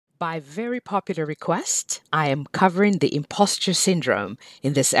By very popular request, I am covering the imposter syndrome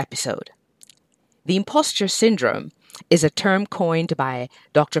in this episode. The imposter syndrome is a term coined by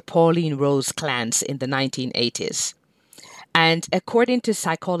Dr. Pauline Rose Clance in the 1980s. And according to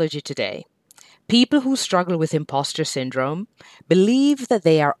Psychology Today, people who struggle with imposter syndrome believe that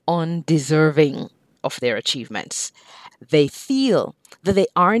they are undeserving of their achievements. They feel that they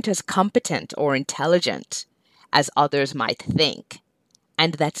aren't as competent or intelligent as others might think,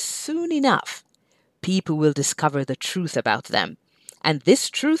 and that soon enough, people will discover the truth about them. And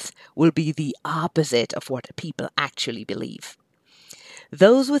this truth will be the opposite of what people actually believe.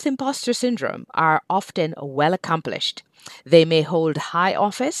 Those with imposter syndrome are often well accomplished. They may hold high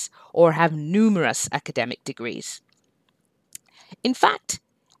office or have numerous academic degrees. In fact,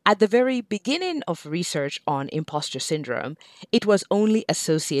 at the very beginning of research on imposter syndrome, it was only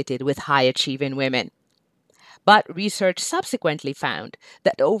associated with high achieving women. But research subsequently found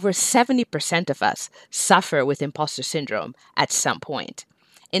that over 70% of us suffer with imposter syndrome at some point.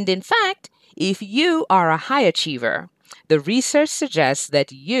 And in fact, if you are a high achiever, the research suggests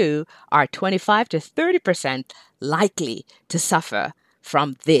that you are 25 to 30% likely to suffer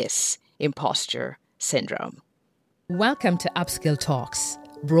from this imposter syndrome. Welcome to Upskill Talks,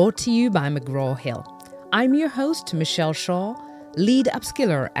 brought to you by McGraw-Hill. I'm your host, Michelle Shaw, lead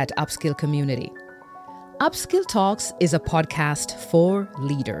upskiller at Upskill Community. Upskill Talks is a podcast for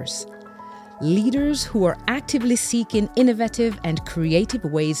leaders. Leaders who are actively seeking innovative and creative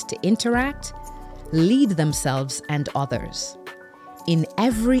ways to interact, lead themselves and others. In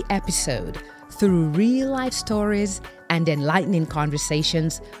every episode, through real-life stories and enlightening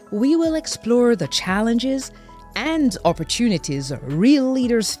conversations, we will explore the challenges and opportunities real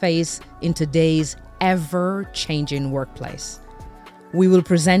leaders face in today's ever-changing workplace. We will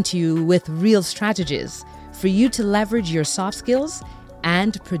present you with real strategies for you to leverage your soft skills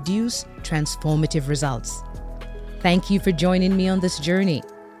and produce transformative results. Thank you for joining me on this journey.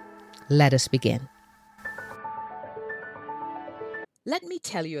 Let us begin. Let me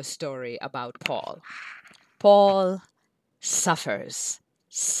tell you a story about Paul. Paul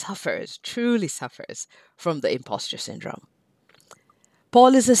truly suffers from the imposter syndrome.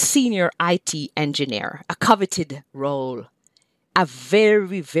 Paul is a senior IT engineer, a coveted role, a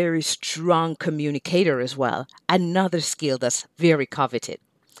very, very strong communicator as well, another skill that's very coveted.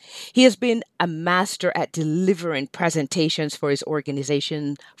 He has been a master at delivering presentations for his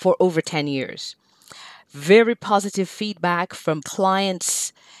organization for over 10 years. Very positive feedback from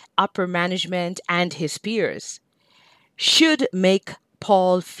clients, upper management, and his peers should make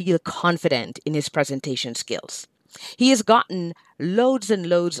Paul feel confident in his presentation skills. He has gotten loads and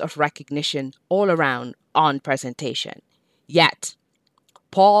loads of recognition all around on presentation. Yet,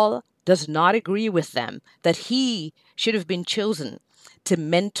 Paul does not agree with them that he should have been chosen to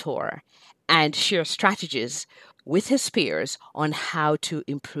mentor and share strategies with his peers on how to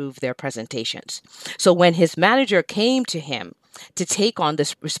improve their presentations. So when his manager came to him to take on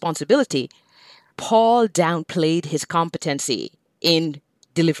this responsibility, Paul downplayed his competency in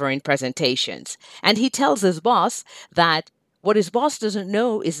delivering presentations. And he tells his boss that what his boss doesn't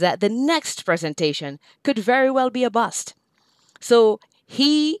know is that the next presentation could very well be a bust. So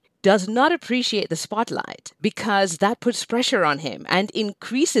he does not appreciate the spotlight because that puts pressure on him and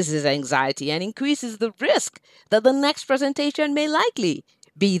increases his anxiety and increases the risk that the next presentation may likely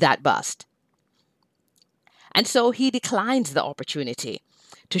be that bust. And so he declines the opportunity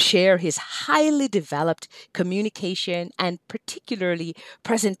to share his highly developed communication and particularly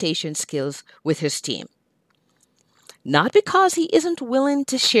presentation skills with his team. Not because he isn't willing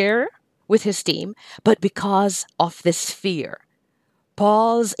to share with his team, but because of this fear.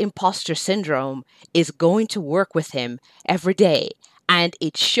 Paul's imposter syndrome is going to work with him every day, and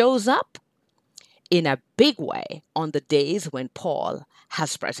it shows up in a big way on the days when Paul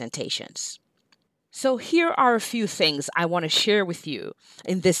has presentations. So here are a few things I want to share with you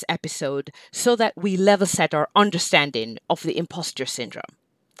in this episode so that we level set our understanding of the imposter syndrome.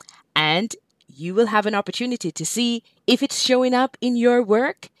 And you will have an opportunity to see if it's showing up in your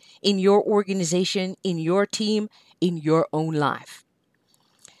work, in your organization, in your team, in your own life.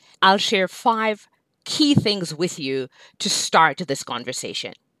 I'll share 5 key things with you to start this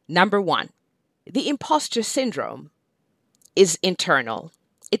conversation. Number 1, the imposter syndrome is internal.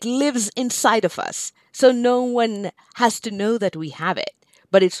 It lives inside of us, so no one has to know that we have it,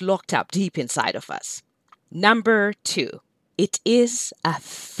 but it's locked up deep inside of us. Number 2, it is a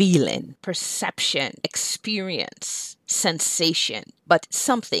feeling, perception, experience, sensation, but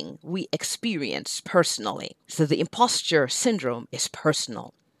something we experience personally. So the imposter syndrome is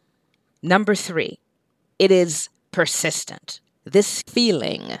personal. Number 3, it is persistent. This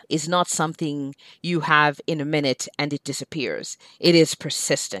feeling is not something you have in a minute and it disappears. It is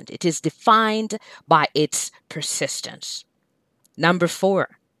persistent. It is defined by its persistence. Number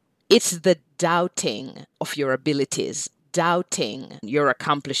 4, it's the doubting of your abilities, doubting your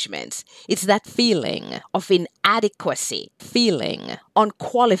accomplishments. It's that feeling of inadequacy, feeling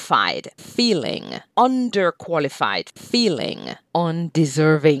unqualified, feeling underqualified, feeling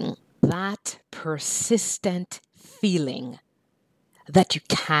undeserving. That persistent feeling that you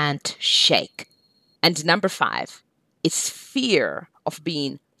can't shake. And number 5, it's fear of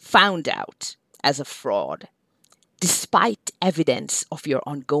being found out as a fraud, despite evidence of your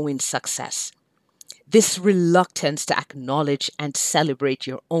ongoing success. This reluctance to acknowledge and celebrate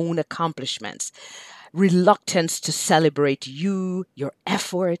your own accomplishments, reluctance to celebrate you, your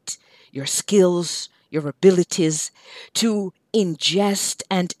effort, your skills, your abilities, to ingest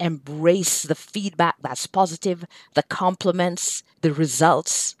and embrace the feedback that's positive, the compliments, the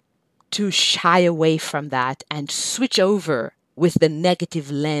results, to shy away from that and switch over with the negative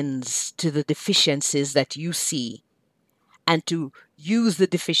lens to the deficiencies that you see, and to use the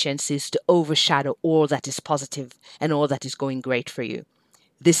deficiencies to overshadow all that is positive and all that is going great for you.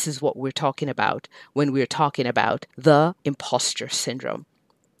 This is what we're talking about when we're talking about the imposter syndrome.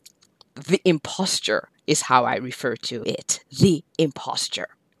 The imposter is how I refer to it. The imposter.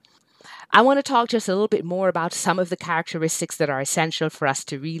 I want to talk just a little bit more about some of the characteristics that are essential for us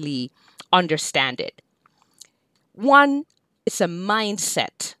to really understand it. One, it's a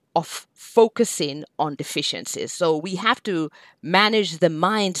mindset of focusing on deficiencies. So we have to manage the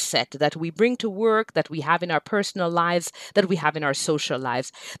mindset that we bring to work, that we have in our personal lives, that we have in our social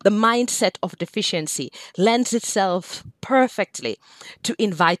lives. The mindset of deficiency lends itself perfectly to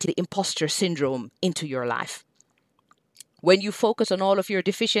invite the imposter syndrome into your life. When you focus on all of your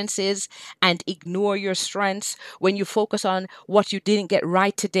deficiencies and ignore your strengths, when you focus on what you didn't get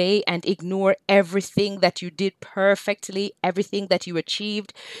right today and ignore everything that you did perfectly, everything that you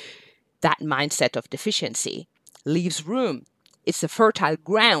achieved, that mindset of deficiency leaves room. It's a fertile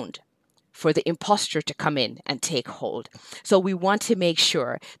ground for the imposter to come in and take hold. So we want to make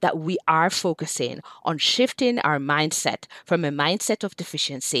sure that we are focusing on shifting our mindset from a mindset of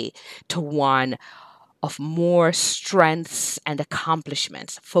deficiency to one of more strengths and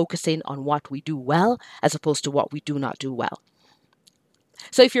accomplishments, focusing on what we do well as opposed to what we do not do well.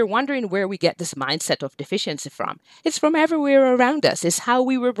 So if you're wondering where we get this mindset of deficiency from, it's from everywhere around us. It's how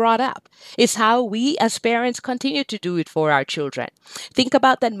we were brought up. It's how we as parents continue to do it for our children. Think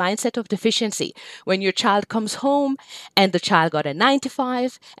about that mindset of deficiency. When your child comes home and the child got a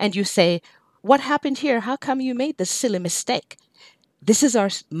 95 and you say, "What happened here? How come you made this silly mistake?" This is our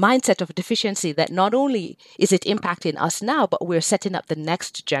mindset of deficiency that not only is it impacting us now, but we're setting up the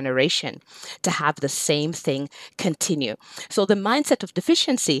next generation to have the same thing continue. So the mindset of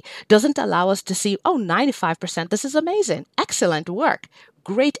deficiency doesn't allow us to see, 95%, this is amazing. Excellent work.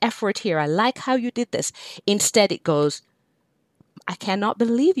 Great effort here. I like how you did this. Instead, it goes, I cannot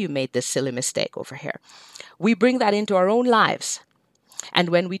believe you made this silly mistake over here. We bring that into our own lives. And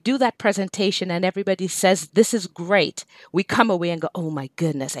when we do that presentation and everybody says, this is great, we come away and go, oh my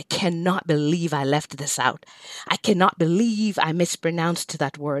goodness, I cannot believe I left this out. I cannot believe I mispronounced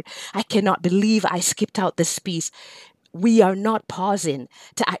that word. I cannot believe I skipped out this piece. We are not pausing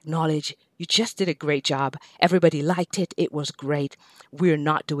to acknowledge, you just did a great job. Everybody liked it. It was great. We're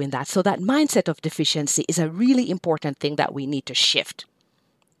not doing that. So that mindset of deficiency is a really important thing that we need to shift.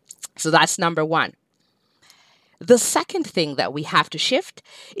 So that's number 1. The second thing that we have to shift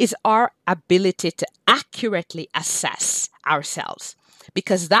is our ability to accurately assess ourselves,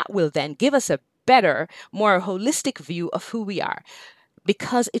 because that will then give us a better, more holistic view of who we are,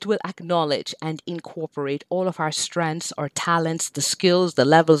 because it will acknowledge and incorporate all of our strengths, our talents, the skills, the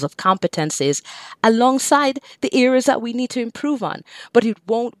levels of competencies, alongside the areas that we need to improve on. But it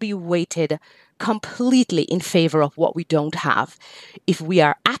won't be weighted completely in favor of what we don't have. If we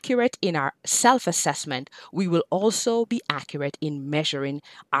are accurate in our self-assessment, we will also be accurate in measuring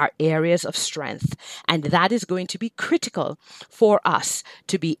our areas of strength. And that is going to be critical for us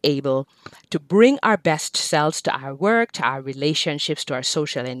to be able to bring our best selves to our work, to our relationships, to our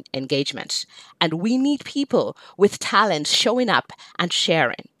social engagements. And we need people with talents showing up and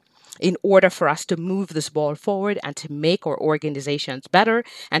sharing in order for us to move this ball forward and to make our organizations better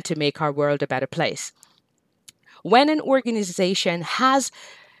and to make our world a better place. When an organization has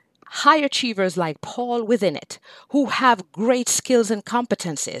high achievers like Paul within it, who have great skills and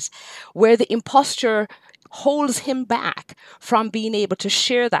competencies, where the imposter holds him back from being able to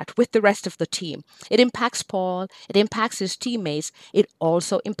share that with the rest of the team. It impacts Paul, it impacts his teammates, it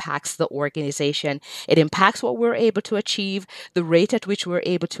also impacts the organization. It impacts what we're able to achieve, the rate at which we're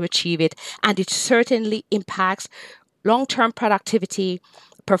able to achieve it, and it certainly impacts long-term productivity,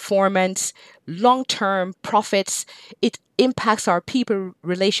 performance, long-term profits. It impacts our people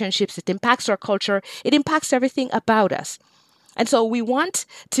relationships, it impacts our culture, it impacts everything about us. And so we want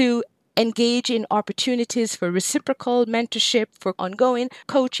to engage in opportunities for reciprocal mentorship, for ongoing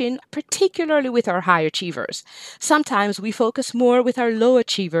coaching, particularly with our high achievers. Sometimes we focus more with our low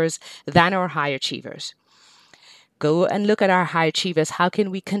achievers than our high achievers. Go and look at our high achievers. How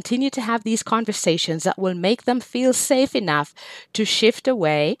can we continue to have these conversations that will make them feel safe enough to shift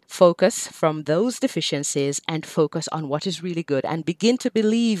away, focus from those deficiencies and focus on what is really good and begin to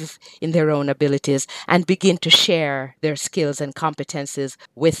believe in their own abilities and begin to share their skills and competencies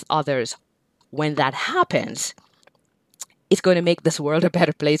with others? When that happens, it's going to make this world a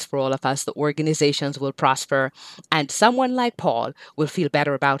better place for all of us. The organizations will prosper, and someone like Paul will feel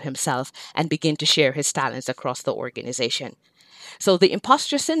better about himself and begin to share his talents across the organization. So the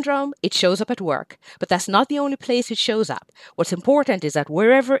imposter syndrome, it shows up at work, but that's not the only place it shows up. What's important is that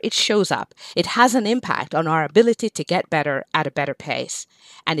wherever it shows up, it has an impact on our ability to get better at a better pace.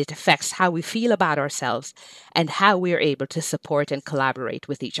 And it affects how we feel about ourselves and how we are able to support and collaborate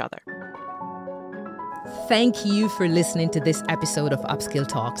with each other. Thank you for listening to this episode of Upskill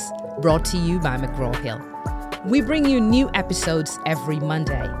Talks, brought to you by McGraw-Hill. We bring you new episodes every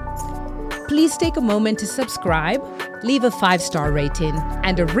Monday. Please take a moment to subscribe, leave a 5-star rating,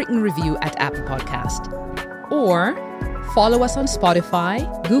 and a written review at Apple Podcast. Or follow us on Spotify,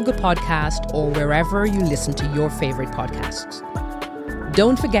 Google Podcast, or wherever you listen to your favorite podcasts.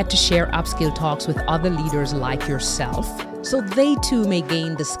 Don't forget to share Upskill Talks with other leaders like yourself, so they too may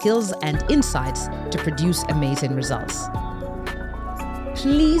gain the skills and insights to produce amazing results.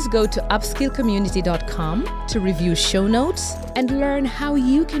 Please go to upskillcommunity.com to review show notes and learn how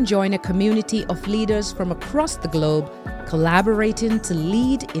you can join a community of leaders from across the globe, collaborating to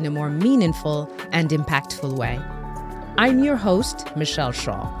lead in a more meaningful and impactful way. I'm your host, Michelle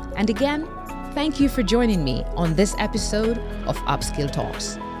Shaw, and again, thank you for joining me on this episode of Upskill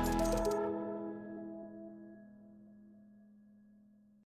Talks.